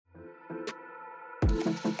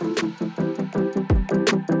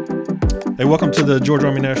Hey, welcome to the Georgia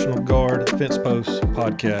Army National Guard Fencepost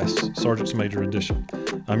podcast, Sergeant's Major Edition.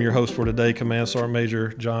 I'm your host for today, Command Sergeant Major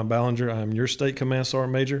John Ballenger. I'm your state Command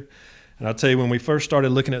Sergeant Major. And I'll tell you, when we first started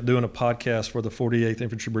looking at doing a podcast for the 48th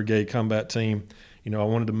Infantry Brigade Combat Team, I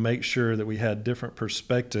wanted to make sure that we had different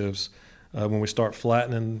perspectives when we start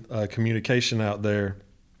flattening communication out there,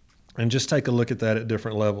 and just take a look at that at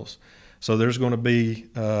different levels. So there's going to be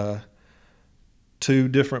two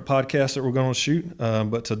different podcasts that we're going to shoot,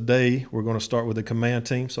 but today we're going to start with the command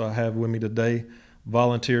team. So I have with me today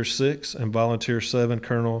Volunteer 6 and Volunteer 7,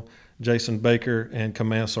 Colonel Jason Baker and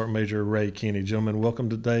Command Sergeant Major Ray Kinney. Gentlemen,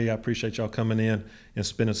 welcome today. I appreciate y'all coming in and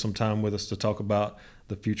spending some time with us to talk about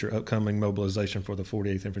the future upcoming mobilization for the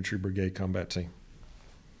 48th Infantry Brigade Combat Team.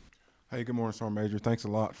 Hey, good morning, Sergeant Major. Thanks a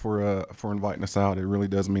lot for inviting us out. It really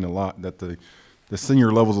does mean a lot that the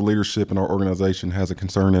senior levels of leadership in our organization has a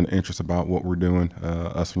concern and interest about what we're doing,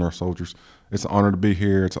 us and our soldiers. It's an honor to be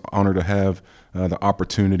here. It's an honor to have the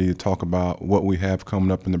opportunity to talk about what we have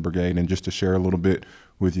coming up in the brigade and just to share a little bit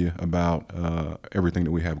with you about everything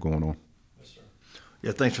that we have going on. Yes, sir.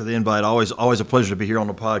 Yeah, thanks for the invite. Always a pleasure to be here on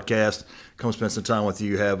the podcast. Come spend some time with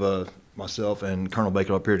you. Have myself and Colonel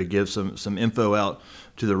Baker up here to give some info out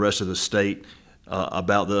to the rest of the state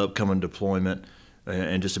about the upcoming deployment,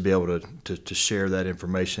 and just to be able to share that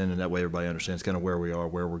information, and that way everybody understands kind of where we are,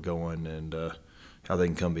 where we're going, and how they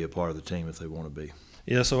can come be a part of the team if they want to be.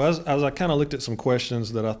 Yeah, so as I kind of looked at some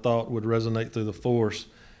questions that I thought would resonate through the force,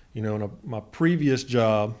 my previous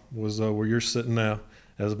job was where you're sitting now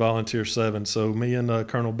as Volunteer 7. So me and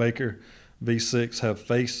Colonel Baker, V6, have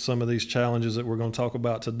faced some of these challenges that we're going to talk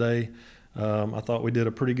about today. I thought we did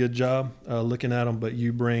a pretty good job looking at them, but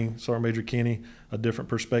you bring, Sergeant Major Kinney, a different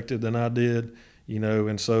perspective than I did.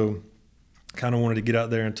 And so kind of wanted to get out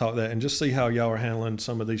there and talk that and just see how y'all are handling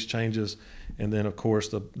some of these changes. And then, of course,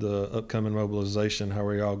 the upcoming mobilization, how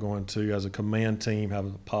are y'all going to, as a command team, have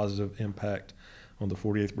a positive impact on the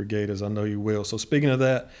 48th Brigade, as I know you will. So speaking of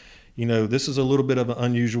that, this is a little bit of an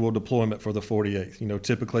unusual deployment for the 48th.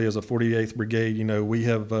 Typically as a 48th Brigade, we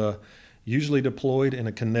have usually deployed in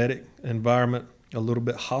a kinetic environment, a little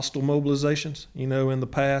bit hostile mobilizations, in the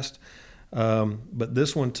past. But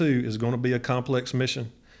this one too is going to be a complex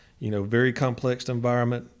mission, very complex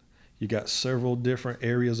environment. You got several different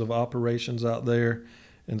areas of operations out there.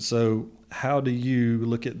 And so how do you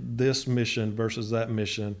look at this mission versus that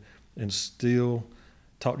mission and still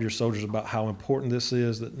talk to your soldiers about how important this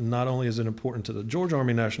is, that not only is it important to the Georgia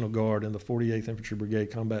Army National Guard and the 48th Infantry Brigade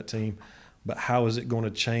Combat Team, but how is it going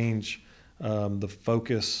to change the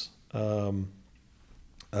focus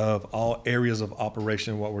of all areas of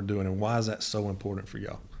operation, what we're doing, and why is that so important for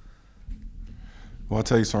y'all? Well, I'll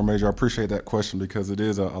tell you, Sergeant Major, I appreciate that question because it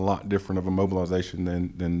is a lot different of a mobilization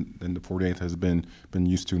than the 48th has been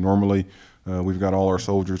used to. Normally, we've got all our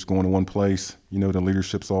soldiers going to one place, the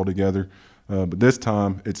leadership's all together. But this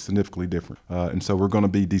time, it's significantly different. And so we're going to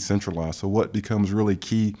be decentralized. So what becomes really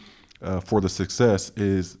key for the success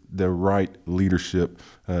is the right leadership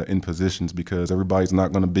in positions, because everybody's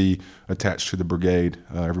not going to be attached to the brigade.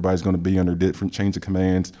 Everybody's going to be under different chains of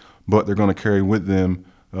commands, but they're going to carry with them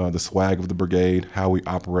the swag of the brigade, how we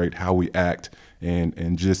operate, how we act,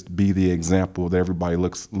 and just be the example that everybody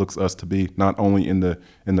looks us to be, not only in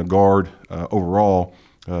the Guard overall,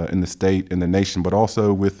 in the state, in the nation, but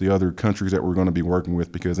also with the other countries that we're going to be working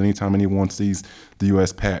with, because anytime anyone sees the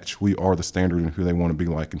U.S. patch, we are the standard in who they want to be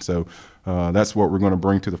like. And so that's what we're going to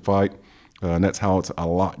bring to the fight, and that's how it's a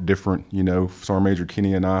lot different. Sergeant Major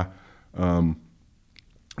Kinney and I,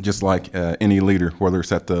 just like any leader, whether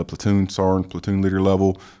it's at the platoon sergeant, platoon leader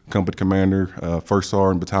level, company commander, first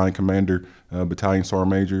sergeant, battalion commander, battalion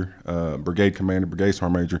sergeant major, brigade commander, brigade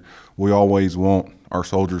sergeant major, we always want our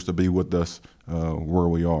soldiers to be with us where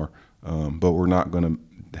we are, but we're not going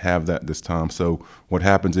to have that this time. So what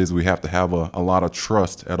happens is we have to have a lot of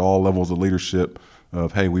trust at all levels of leadership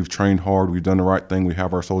of, hey, we've trained hard, we've done the right thing, we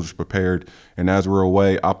have our soldiers prepared, and as we're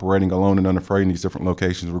away operating alone and unafraid in these different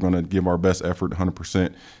locations, we're going to give our best effort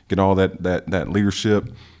 100%, get all that leadership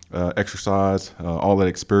exercise, all that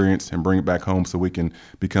experience, and bring it back home so we can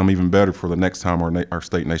become even better for the next time our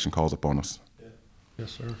state nation calls upon us. Yeah.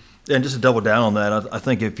 Yes, sir. And just to double down on that, I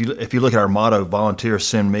think if you look at our motto, volunteer,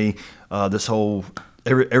 send me, this whole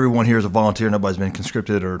everyone here is a volunteer. Nobody's been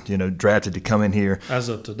conscripted or drafted to come in here. As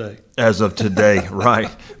of today,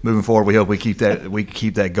 right. Moving forward, we hope we keep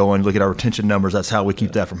that going. Look at our retention numbers. That's how we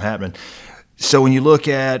keep that from happening. So when you look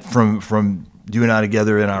at from you and I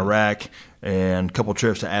together in Iraq and a couple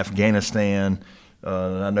trips to Afghanistan,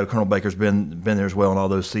 and I know Colonel Baker's been there as well in all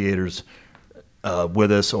those theaters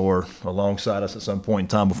with us or alongside us at some point in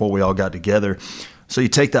time before we all got together. So you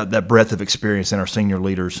take that breadth of experience in our senior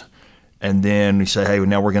leaders, and then we say, hey,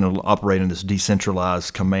 now we're going to operate in this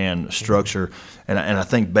decentralized command structure. And I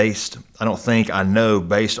know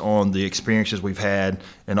based on the experiences we've had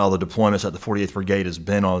and all the deployments that the 48th Brigade has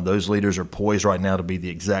been on, those leaders are poised right now to be the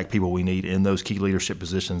exact people we need in those key leadership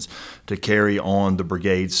positions to carry on the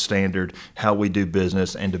brigade's standard, how we do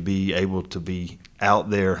business, and to be able to be out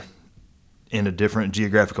there in a different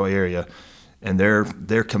geographical area. And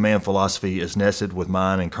their command philosophy is nested with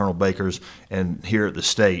mine and Colonel Baker's and here at the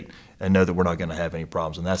state, and know that we're not going to have any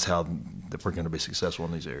problems. And that's how that we're going to be successful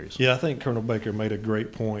in these areas. Yeah, I think Colonel Baker made a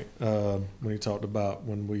great point when he talked about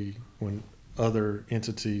when other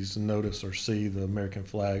entities notice or see the American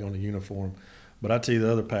flag on the uniform. But I tell you,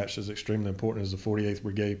 the other patch that's extremely important is the 48th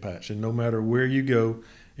Brigade patch. And no matter where you go,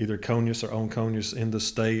 either CONUS or on CONUS, in the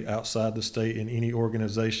state, outside the state, in any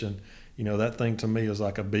organization, that thing to me is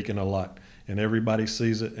like a beacon of light. And everybody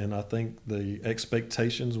sees it, and I think the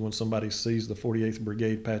expectations when somebody sees the 48th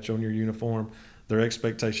Brigade patch on your uniform, their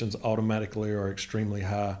expectations automatically are extremely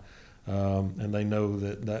high, and they know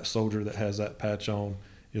that soldier that has that patch on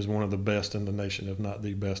is one of the best in the nation, if not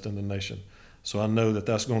the best in the nation. So I know that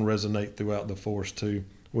that's going to resonate throughout the force too,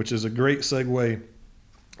 which is a great segue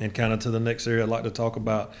and kind of to the next area I'd like to talk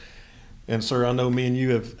about. And sir, I know me and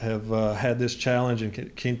you have had this challenge, and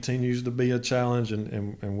it continues to be a challenge,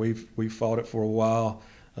 and we've fought it for a while.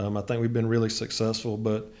 I think we've been really successful,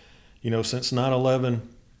 but since 9/11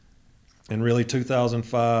 and really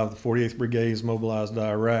 2005, the 48th Brigade is mobilized to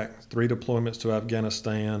Iraq, 3 deployments to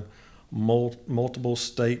Afghanistan, multiple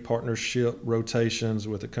state partnership rotations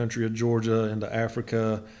with the country of Georgia into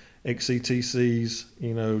Africa, XCTCs,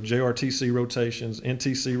 JRTC rotations,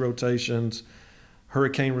 NTC rotations,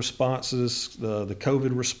 hurricane responses, the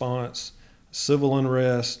COVID response, civil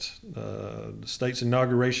unrest, the state's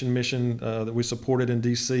inauguration mission that we supported in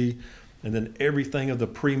D.C., and then everything of the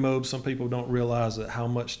pre-mob. Some people don't realize that how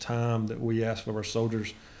much time that we ask of our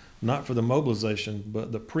soldiers, not for the mobilization,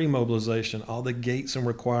 but the pre-mobilization, all the gates and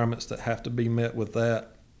requirements that have to be met with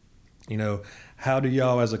that. How do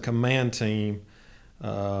y'all as a command team,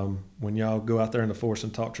 when y'all go out there in the force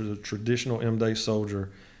and talk to the traditional M-Day soldier,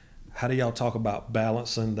 how do y'all talk about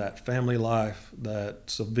balancing that family life, that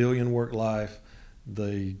civilian work life,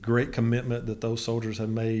 the great commitment that those soldiers have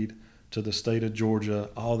made to the state of Georgia,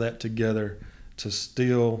 all that together to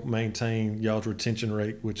still maintain y'all's retention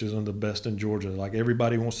rate, which is one of the best in Georgia? Like,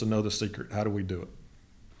 everybody wants to know the secret. How do we do it?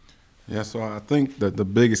 Yeah, so I think that the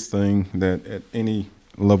biggest thing that at any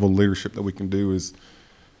level of leadership that we can do is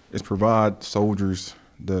provide soldiers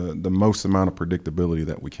the most amount of predictability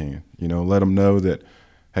that we can. Let them know that,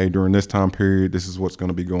 hey, during this time period, this is what's going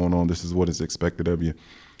to be going on. This is what is expected of you.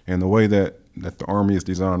 And the way that the Army is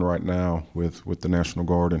designed right now with the National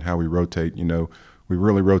Guard and how we rotate, we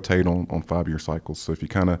really rotate on 5-year cycles. So if you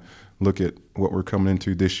kind of look at what we're coming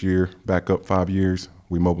into this year, back up 5 years,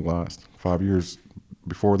 we mobilized. 5 years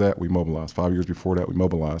before that, we mobilized. 5 years before that, we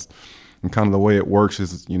mobilized. And kind of the way it works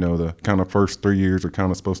is, the kind of first 3 years are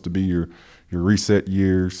kind of supposed to be your reset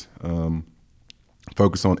years,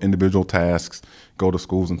 focus on individual tasks, go to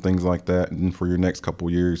schools and things like that. And then for your next couple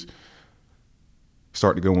of years,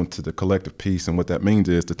 start to go into the collective piece. And what that means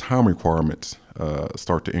is the time requirements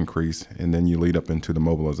start to increase, and then you lead up into the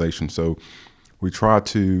mobilization. So we try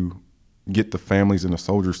to get the families and the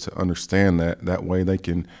soldiers to understand that way they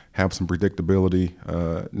can have some predictability,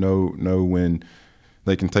 know when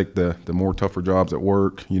they can take the more tougher jobs at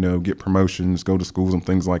work, get promotions, go to schools and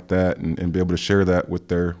things like that, and be able to share that with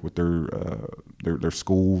their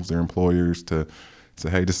schools, their employers, to say,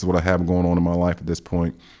 hey, this is what I have going on in my life at this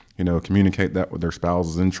point. Communicate that with their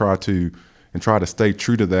spouses and try to stay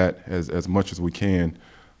true to that as much as we can.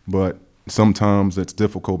 But sometimes it's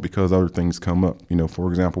difficult because other things come up. For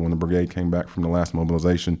example, when the brigade came back from the last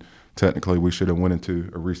mobilization, technically we should have went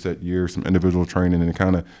into a reset year, some individual training, and it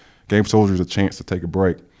kind of gave soldiers a chance to take a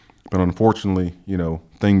break. But unfortunately,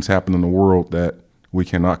 things happen in the world that we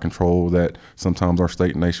cannot control, that sometimes our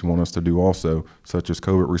state and nation want us to do also, such as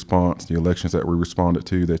COVID response, the elections that we responded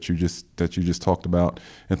to that you just talked about,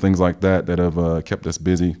 and things like that have kept us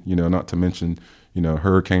busy, not to mention,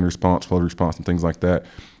 hurricane response, flood response, and things like that.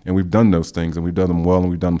 And we've done those things, and we've done them well, and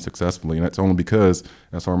we've done them successfully. And that's only because,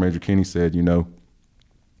 as our Major Kinney said,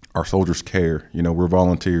 our soldiers care. We're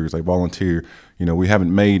volunteers. They volunteer. We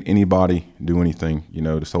haven't made anybody do anything.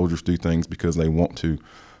 The soldiers do things because they want to.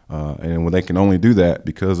 And when they can only do that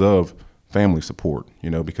because of family support,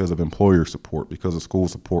 because of employer support, because of school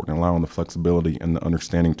support, and allowing the flexibility and the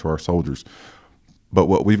understanding to our soldiers. But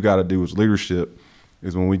what we've got to do as leadership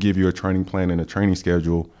is when we give you a training plan and a training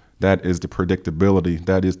schedule, that is the predictability,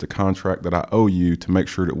 that is the contract that I owe you to make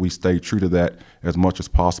sure that we stay true to that as much as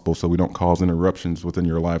possible so we don't cause interruptions within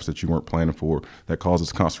your lives that you weren't planning for, that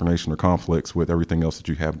causes consternation or conflicts with everything else that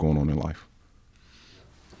you have going on in life.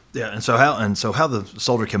 Yeah, and so how the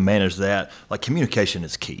soldier can manage that, like communication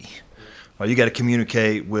is key. Right, you got to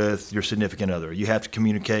communicate with your significant other. You have to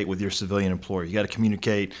communicate with your civilian employer. You got to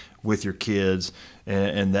communicate with your kids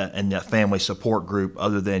and that family support group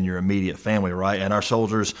other than your immediate family, right? And our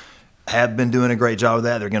soldiers have been doing a great job of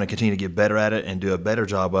that. They're going to continue to get better at it and do a better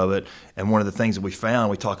job of it. And one of the things that we found,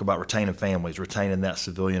 we talk about retaining families, retaining that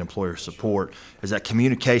civilian employer support, is that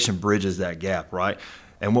communication bridges that gap, right?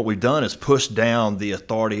 And what we've done is push down the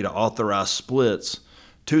authority to authorize splits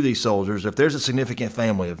to these soldiers if there's a significant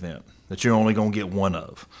family event that you're only going to get one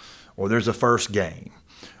of, or there's a first game,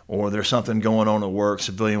 or there's something going on at work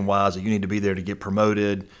civilian-wise that you need to be there to get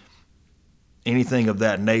promoted, anything of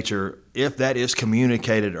that nature. If that is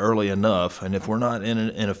communicated early enough, and if we're not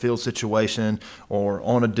in a field situation or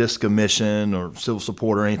on a disc commission or civil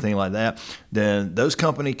support or anything like that, then those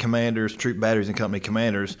company commanders, troop batteries and company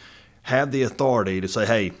commanders have the authority to say,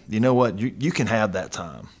 hey, you know what, you can have that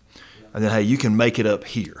time. And then, hey, you can make it up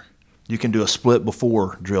here. You can do a split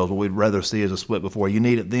before drills. What we'd rather see is a split before. You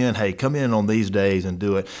need it then, hey, come in on these days and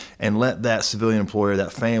do it. And let that civilian employer,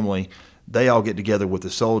 that family, they all get together with the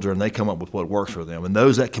soldier and they come up with what works for them. And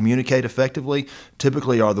those that communicate effectively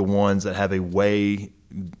typically are the ones that have a way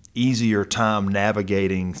easier time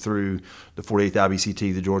navigating through the 48th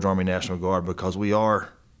IBCT, the Georgia Army National Guard, because we are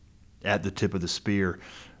at the tip of the spear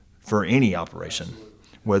for any operation,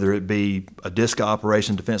 whether it be a DISCA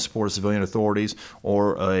operation, Defense Support of Civilian Authorities,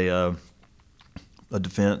 or a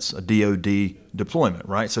defense, a DOD deployment,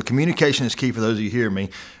 right? So communication is key for those of you who hear me.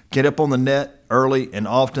 Get up on the net early and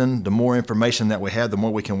often. The more information that we have, the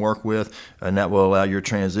more we can work with, and that will allow your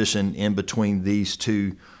transition in between these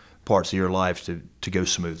two parts of your life to go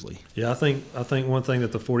smoothly. Yeah, I think one thing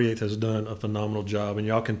that the 48th has done a phenomenal job, and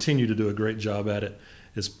y'all continue to do a great job at it,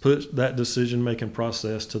 is put that decision-making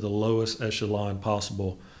process to the lowest echelon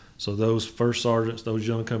possible. So those first sergeants, those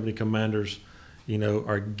young company commanders,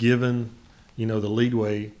 are given, the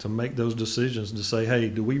leadway to make those decisions to say, hey,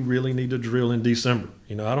 do we really need to drill in December?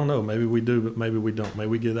 I don't know. Maybe we do, but maybe we don't. Maybe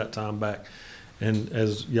we give that time back. And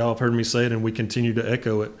as y'all have heard me say it, and we continue to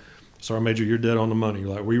echo it, Sergeant Major, you're dead on the money.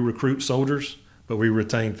 Like, we recruit soldiers, but we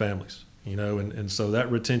retain families, and so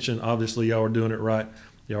that retention, obviously y'all are doing it right.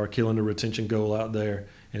 Y'all are killing the retention goal out there,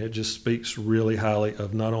 and it just speaks really highly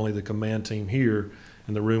of not only the command team here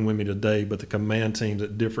in the room with me today, but the command teams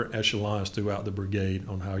at different echelons throughout the brigade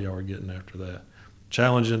on how y'all are getting after that.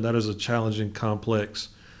 Challenging, that is a challenging, complex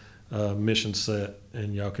mission set,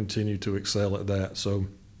 and y'all continue to excel at that. So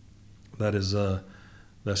that is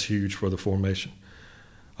that's huge for the formation.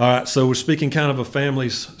 All right, so we're speaking kind of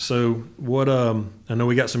families. So what I know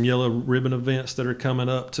we got some yellow ribbon events that are coming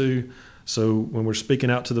up too. So when we're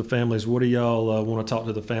speaking out to the families, what do y'all want to talk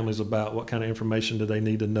to the families about? What kind of information do they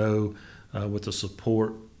need to know with the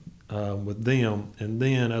support with them? And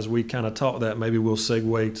then as we kind of talk that, maybe we'll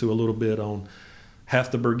segue to a little bit on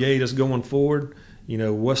half the brigade is going forward.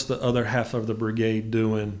 What's the other half of the brigade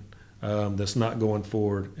doing that's not going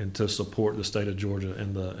forward and to support the state of Georgia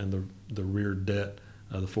and the rear debt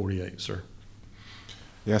of the 48, sir?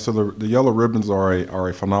 Yeah, so the yellow ribbons are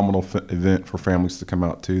a phenomenal event for families to come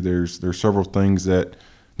out to. There's several things that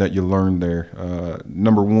you learn there.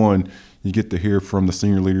 Number one, you get to hear from the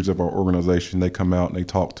senior leaders of our organization. They come out and they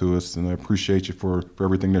talk to us, and I appreciate you for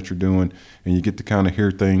everything that you're doing. And you get to kind of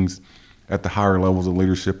hear things at the higher levels of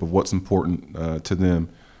leadership of what's important to them.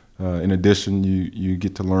 In addition, you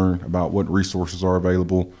get to learn about what resources are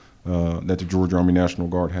available that the Georgia Army National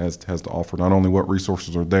Guard has to offer. Not only what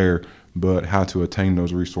resources are there, but how to attain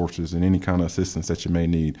those resources and any kind of assistance that you may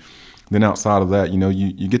need. Then outside of that,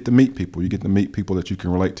 you get to meet people. You get to meet people that you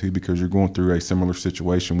can relate to because you're going through a similar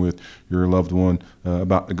situation with your loved one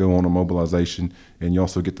about to go on a mobilization. And you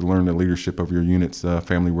also get to learn the leadership of your unit's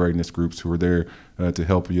family readiness groups who are there to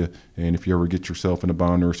help you. And if you ever get yourself in a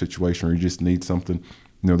bind or a situation or you just need something,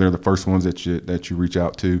 they're the first ones that you reach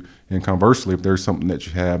out to. And conversely, if there's something that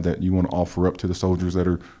you have that you want to offer up to the soldiers that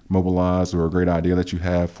are mobilized or a great idea that you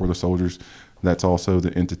have for the soldiers, that's also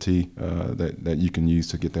the entity that you can use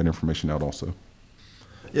to get that information out also.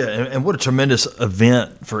 Yeah, and what a tremendous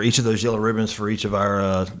event for each of those yellow ribbons for each of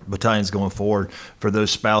our battalions going forward, for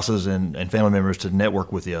those spouses and family members to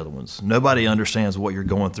network with the other ones. Nobody understands what you're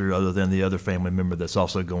going through other than the other family member that's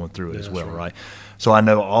also going through it as well, right? So I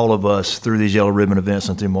know all of us through these yellow ribbon events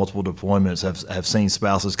and through multiple deployments have seen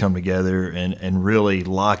spouses come together and really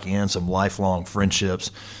lock in some lifelong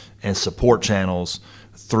friendships and support channels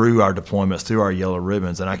through our deployments, through our yellow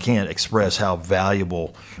ribbons, and I can't express how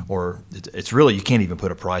valuable, or it's really, you can't even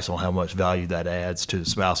put a price on how much value that adds to the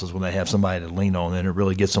spouses when they have somebody to lean on, and it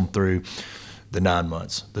really gets them through the 9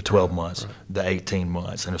 months, the 12 months, the 18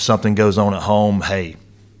 months. And if something goes on at home, hey,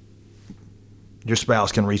 your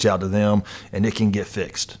spouse can reach out to them and it can get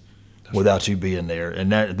fixed without you being there.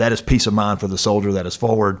 And that is peace of mind for the soldier that is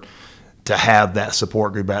forward, to have that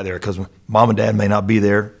support group out there, because mom and dad may not be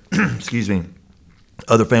there. Excuse me.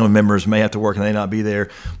 Other family members may have to work and they not be there,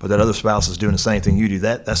 but that other spouse is doing the same thing you do.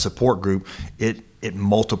 That support group, it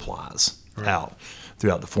multiplies out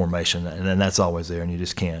throughout the formation, and then that's always there, and you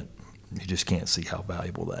just can't see how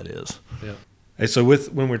valuable that is. Yeah. Hey, so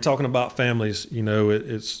when we're talking about families,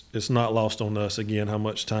 it's not lost on us again how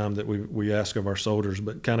much time that we ask of our soldiers.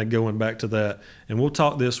 But kind of going back to that, and we'll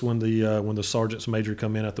talk this when the sergeants major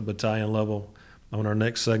come in at the battalion level on our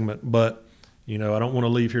next segment. But I don't want to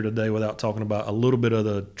leave here today without talking about a little bit of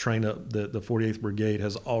the train up that the 48th Brigade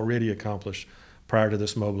has already accomplished prior to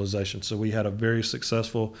this mobilization. So we had a very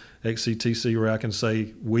successful XCTC, where I can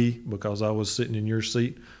say we, because I was sitting in your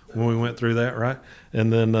seat when we went through that, right?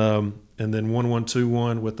 And then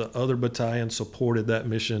 1121 with the other battalion supported that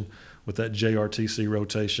mission with that JRTC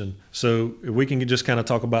rotation. So if we can just kind of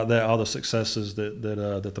talk about that, all the successes that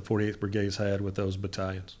the 48th Brigade's had with those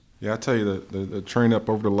battalions. Yeah, I tell you, the train up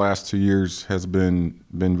over the last 2 years has been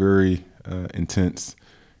very intense,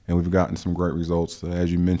 and we've gotten some great results.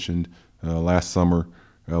 As you mentioned, last summer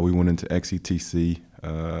we went into XETC.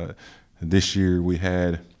 This year we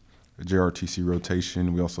had a JRTC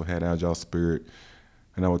rotation. We also had Agile Spirit.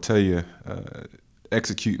 And I will tell you,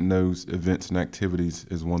 executing those events and activities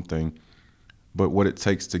is one thing, but what it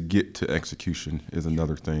takes to get to execution is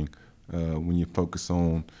another thing. When you focus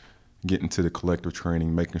on getting to the collective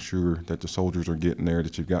training, making sure that the soldiers are getting there,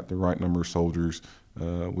 that you've got the right number of soldiers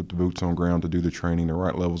with the boots on ground to do the training, the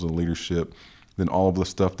right levels of leadership, then all of the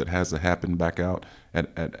stuff that has to happen back out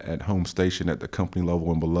at home station, at the company level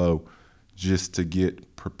and below, just to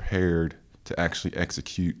get prepared to actually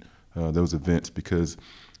execute those events. Because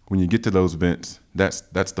when you get to those events, that's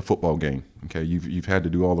the football game. Okay, you've had to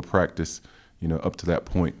do all the practice, up to that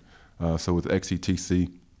point. So with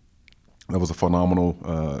XETC, that was a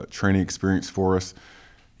phenomenal training experience for us,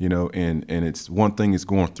 and it's one thing is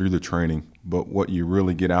going through the training, but what you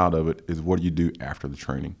really get out of it is what do you do after the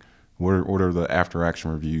training? What are the after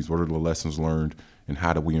action reviews? What are the lessons learned, and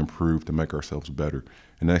how do we improve to make ourselves better?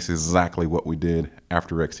 And that's exactly what we did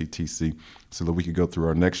after XCTC, so that we could go through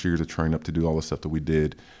our next years of training up to do all the stuff that we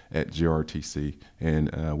did at GRTC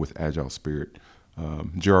and with Agile Spirit.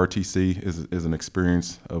 GRTC is an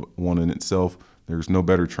experience of one in itself. There's no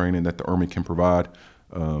better training that the Army can provide.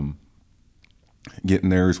 Getting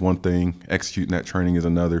there is one thing, executing that training is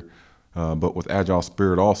another. But with Agile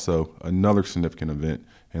Spirit also, another significant event,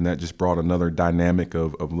 and that just brought another dynamic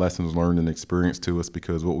of lessons learned and experience to us,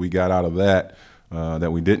 because what we got out of that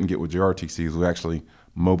that we didn't get with JRTC is we actually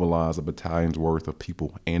mobilized a battalion's worth of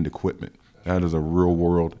people and equipment. That is a real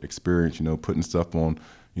world experience, putting stuff on,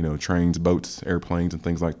 trains, boats, airplanes, and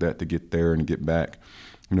things like that to get there and get back.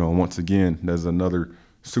 And once again, there's another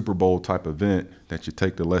Super Bowl type event that you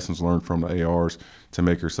take the lessons learned from the ARs to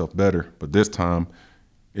make yourself better. But this time,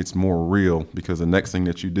 it's more real, because the next thing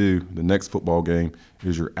that you do, the next football game,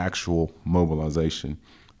 is your actual mobilization.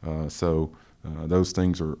 So those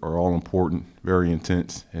things are all important, very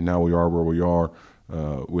intense, and now we are where we are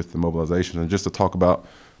with the mobilization. And just to talk about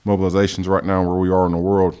mobilizations right now, where we are in the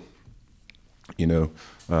world,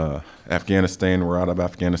 Afghanistan, we're out of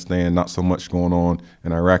Afghanistan, not so much going on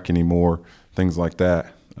in Iraq anymore, things like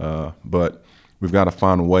that. But we've got to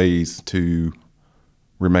find ways to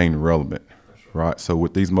remain relevant. Right. So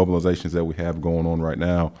with these mobilizations that we have going on right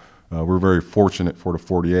now, we're very fortunate for the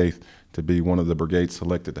 48th to be one of the brigades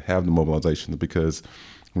selected to have the mobilizations, because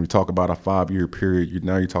when we talk about a 5-year period,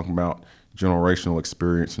 now you're talking about generational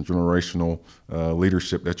experience and generational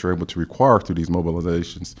leadership that you're able to require through these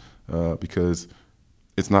mobilizations, because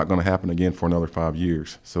it's not going to happen again for another 5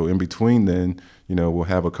 years. So in between then, we'll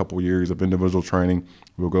have a couple years of individual training.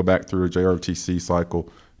 We'll go back through a JRTC cycle,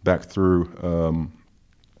 back through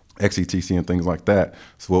XETC and things like that.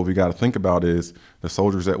 So what we got to think about is the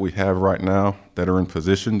soldiers that we have right now that are in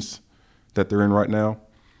positions that they're in right now,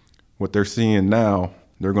 what they're seeing now,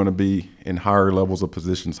 they're going to be in higher levels of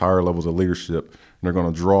positions, higher levels of leadership, and they're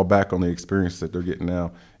going to draw back on the experience that they're getting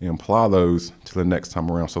now and apply those to the next time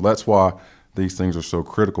around. So that's why these things are so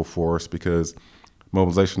critical for us, because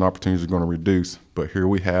mobilization opportunities are going to reduce, but here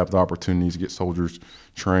we have the opportunities to get soldiers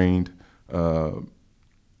trained, to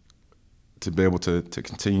be able to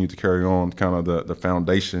continue to carry on kind of the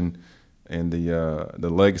foundation and the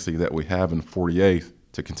legacy that we have in 48th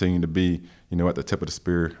to continue to be, at the tip of the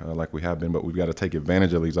spear like we have been. But we've got to take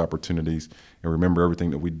advantage of these opportunities and remember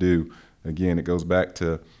everything that we do. Again, it goes back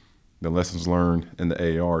to the lessons learned in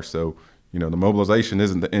the AAR. So, the mobilization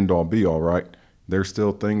isn't the end-all be-all, right? There's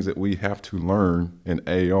still things that we have to learn in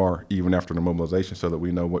AAR even after the mobilization so that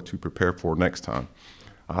we know what to prepare for next time.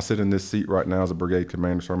 I sit in this seat right now as a brigade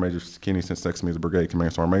commander, Sergeant Major. Kinney sits next to me as a brigade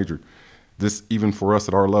commander, Sergeant Major. This, even for us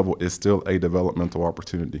at our level, is still a developmental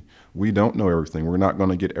opportunity. We don't know everything. We're not going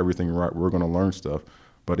to get everything right. We're going to learn stuff.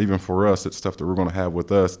 But even for us, it's stuff that we're going to have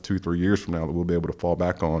with us 2-3 years from now that we'll be able to fall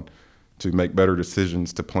back on to make better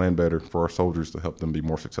decisions, to plan better for our soldiers, to help them be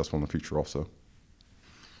more successful in the future also.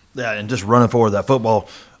 Yeah, and just running forward that football,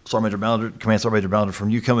 Sergeant Major Ballenger, Command Sergeant Major Ballenger, from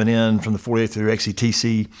you coming in from the 48th through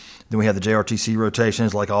XCTC, then we have the JRTC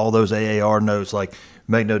rotations, like all those AAR notes, like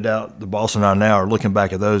make no doubt the boss and I now are looking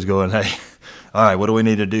back at those going, hey, all right, what do we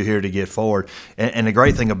need to do here to get forward? And the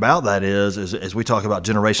great thing about that is as we talk about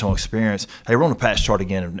generational experience, hey, we're on the patch chart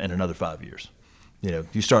again in another 5 years.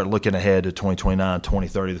 You start looking ahead to 2029,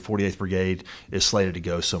 2030, the 48th Brigade is slated to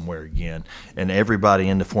go somewhere again. And everybody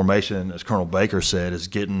in the formation, as Colonel Baker said, is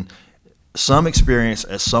getting some experience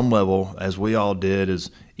at some level, as we all did,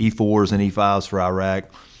 as E4s and E5s for Iraq,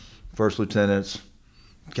 first lieutenants,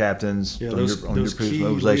 captains. Yeah, on those your key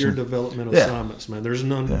mobilization. leader development Yeah. assignments, man. There's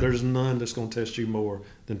none. Yeah. There's none that's going to test you more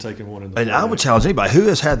than taking one in the. And I would challenge anybody who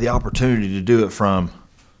has had the opportunity to do it from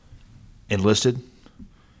enlisted,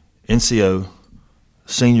 NCO,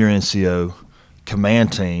 senior NCO,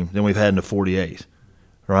 command team than we've had in the 48th,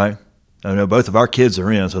 right? I know both of our kids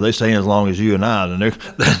are in, so they stay in as long as you and I, and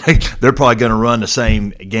they're probably going to run the same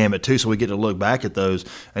gamut too. So we get to look back at those.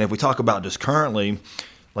 And if we talk about just currently,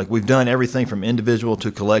 like we've done everything from individual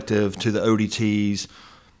to collective to the ODTs,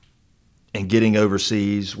 and getting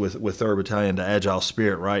overseas with 3rd Battalion to Agile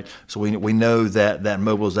Spirit, right? So we know that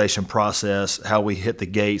mobilization process, how we hit the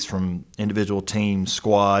gates from individual team,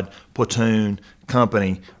 squad, platoon,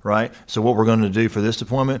 company, right? So what we're going to do for this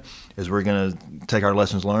deployment is we're going to take our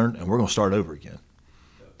lessons learned and we're going to start over again.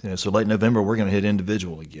 So late November, we're going to hit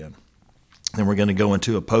individual again. Then we're going to go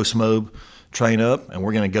into a post-mob, train up, and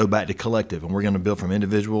we're going to go back to collective, and we're going to build from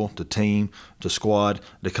individual to team to squad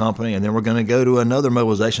to company, and then we're going to go to another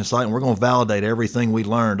mobilization site, and we're going to validate everything we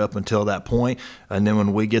learned up until that point. And then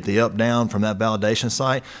when we get the up-down from that validation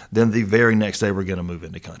site, then the very next day we're going to move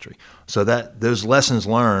into country. So that those lessons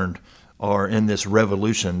learned are in this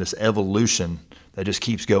revolution, this evolution that just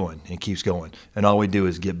keeps going and keeps going. And all we do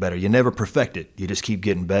is get better. You never perfect it. You just keep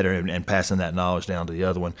getting better and passing that knowledge down to the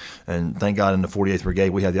other one. And thank God in the 48th Brigade,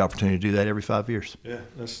 we have the opportunity to do that every 5 years. Yeah,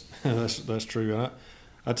 that's true.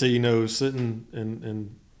 I tell you, sitting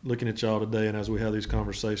and looking at y'all today, and as we have these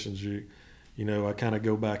conversations, I kind of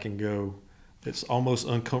go back and go, it's almost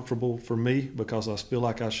uncomfortable for me because I feel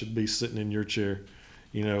like I should be sitting in your chair,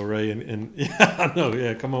 Ray. And yeah, I know,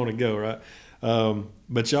 yeah, come on and go, right?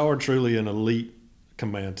 But y'all are truly an elite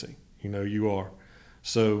command team. You are.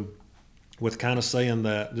 So with kind of saying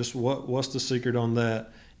that, just what's the secret on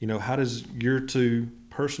that? How does your two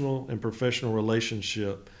personal and professional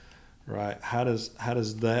relationship, right? How does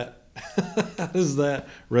that how does that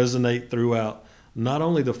resonate throughout not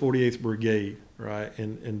only the 48th Brigade, right,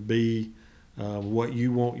 and be what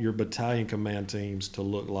you want your battalion command teams to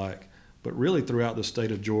look like, but really throughout the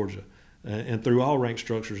state of Georgia and through all rank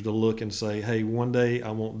structures to look and say, hey, one day I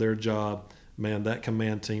want their job. Man, that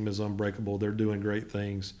command team is unbreakable. They're doing great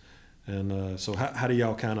things. And so how do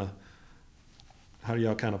y'all kind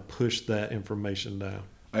of push that information down?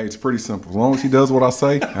 Hey, it's pretty simple. As long as he does what I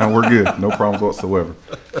say, and we're good. No problems whatsoever.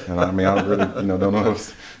 And I really, don't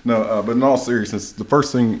know. But in all seriousness, the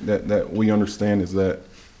first thing that we understand is that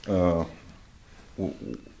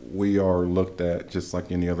we are looked at just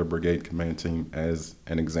like any other brigade command team as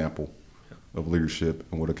an example of leadership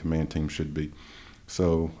and what a command team should be.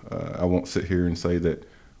 So I won't sit here and say that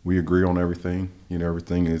we agree on everything.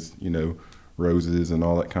 Everything is, roses and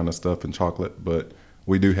all that kind of stuff and chocolate, but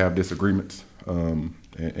we do have disagreements. We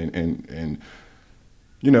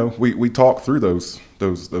talk through those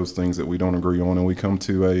things that we don't agree on, and we come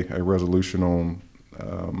to a resolution on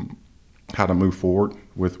how to move forward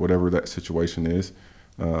with whatever that situation is.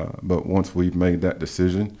 But once we've made that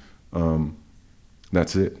decision,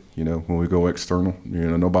 that's it. When we go external,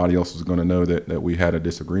 nobody else is going to know that we had a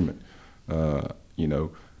disagreement.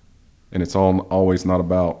 And it's always not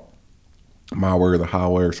about my way or the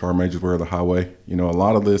highway or Sergeant Major's way or the highway. A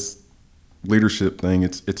lot of this leadership thing,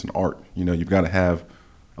 it's an art. You've got to have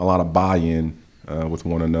a lot of buy-in with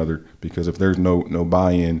one another, because if there's no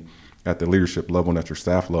buy-in at the leadership level and at your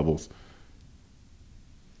staff levels,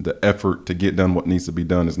 the effort to get done what needs to be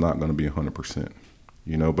done is not going to be 100%.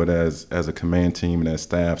 But as a command team and as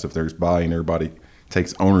staffs, if there's buy-in, everybody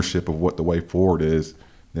takes ownership of what the way forward is,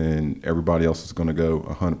 then everybody else is going to go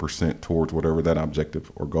 100% towards whatever that objective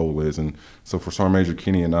or goal is. And so for Sergeant Major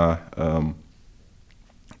Kinney and I,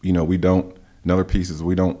 we don't. Another piece is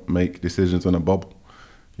we don't make decisions in a bubble.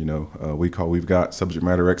 We've got subject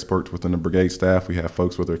matter experts within the brigade staff. We have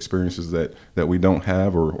folks with experiences that we don't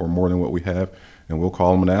have or more than what we have, and we'll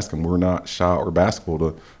call them and ask them. We're not shy or bashful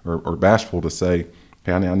to say,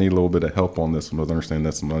 hey, I need a little bit of help on this one. I understand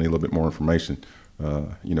this one. I need a little bit more information.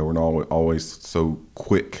 We're not always so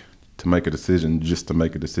quick to make a decision just to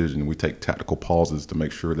make a decision. We take tactical pauses to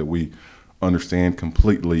make sure that we understand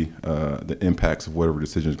completely the impacts of whatever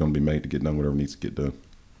decision is going to be made to get done whatever needs to get done.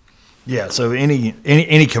 Yeah, so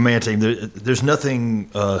any command team, there's nothing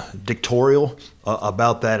dictatorial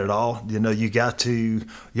about that at all. You have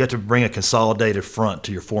to bring a consolidated front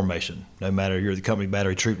to your formation. No matter you're at the company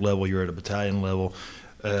battery troop level, you're at a battalion level,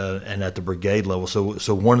 and at the brigade level.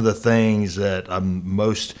 So one of the things that I'm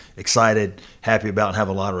most excited, happy about, and have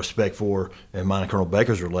a lot of respect for in mine and Colonel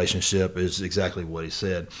Baker's relationship is exactly what he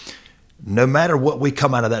said. No matter what we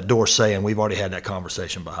come out of that door saying, we've already had that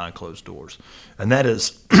conversation behind closed doors. And that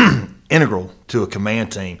is integral to a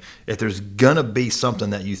command team. If there's going to be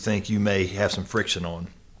something that you think you may have some friction on,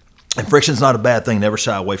 and friction's not a bad thing. Never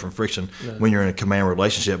shy away from friction when you're in a command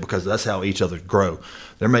relationship, because that's how each other grow.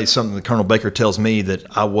 There may be something that Colonel Baker tells me that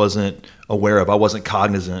I wasn't aware of. I wasn't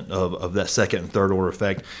cognizant of that second and third order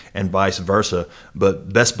effect, and vice versa.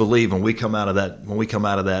 But best believe when we come out of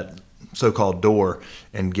that so-called door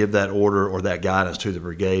and give that order or that guidance to the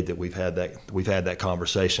brigade, that we've had that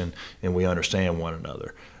conversation and we understand one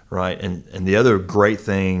another, right? And the other great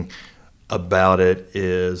thing about it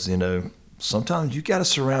is, sometimes you got to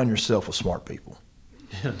surround yourself with smart people.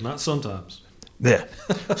 Yeah, not sometimes. Yeah.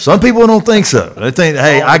 Some people don't think so. They think,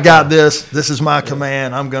 hey, I got this. This is my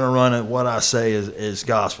command. I'm going to run it. What I say is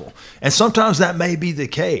gospel. And sometimes that may be the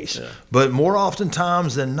case. Yeah. But more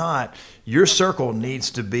oftentimes than not, your circle needs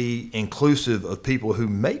to be inclusive of people who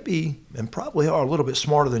may be and probably are a little bit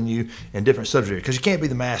smarter than you in different subjects, because you can't be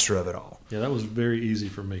the master of it all. Yeah, that was very easy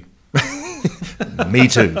for me. Me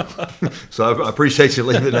too. So I appreciate you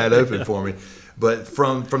leaving that open for me. But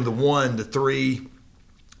from the 1, the 3,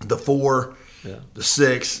 the 4, the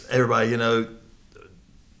 6, everybody,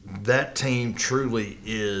 that team truly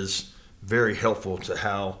is very helpful to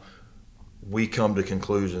how we come to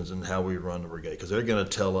conclusions and how we run the brigade, because they're going to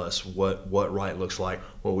tell us what right looks like,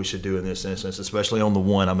 what we should do in this instance, especially on the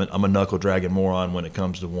 1. I'm a knuckle dragging moron when it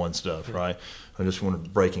comes to 1 stuff, right? I just want to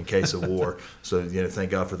break in case of war. So, thank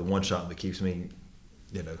God for the 1 shot that keeps me,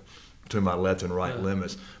 between my left and right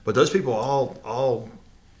limits. But those people all,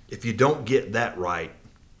 if you don't get that right,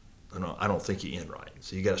 I don't think you end right.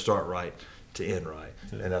 So you got to start right to end right.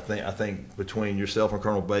 Yeah. And I think between yourself and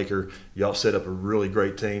Colonel Baker, y'all set up a really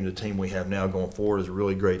great team. The team we have now going forward is a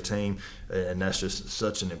really great team, and that's just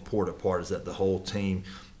such an important part, is that the whole team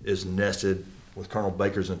is nested with Colonel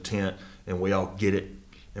Baker's intent, and we all get it,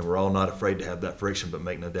 and we're all not afraid to have that friction, but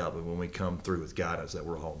make no doubt that when we come through with guidance that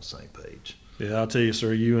we're all on the same page. Yeah, I'll tell you,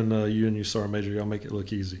 sir, you and your Sergeant Major, y'all make it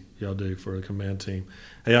look easy. Y'all do for a command team.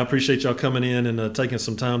 Hey, I appreciate y'all coming in and taking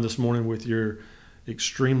some time this morning with your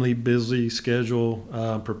extremely busy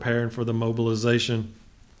schedule, preparing for the mobilization,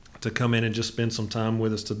 to come in and just spend some time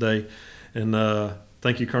with us today. And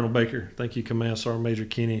thank you, Colonel Baker. Thank you, Command Sergeant Major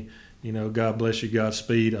Kinney. God bless you,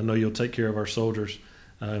 Godspeed. I know you'll take care of our soldiers,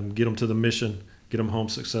 get them to the mission, get them home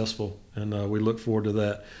successful, and we look forward to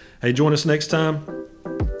that. Hey, join us next time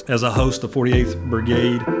as I host the 48th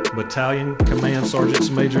Brigade Battalion Command Sergeants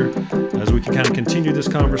Major, as we can kind of continue this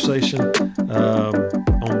conversation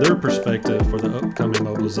on their perspective for the upcoming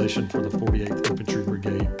mobilization for the 48th Infantry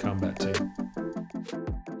Brigade Combat Team.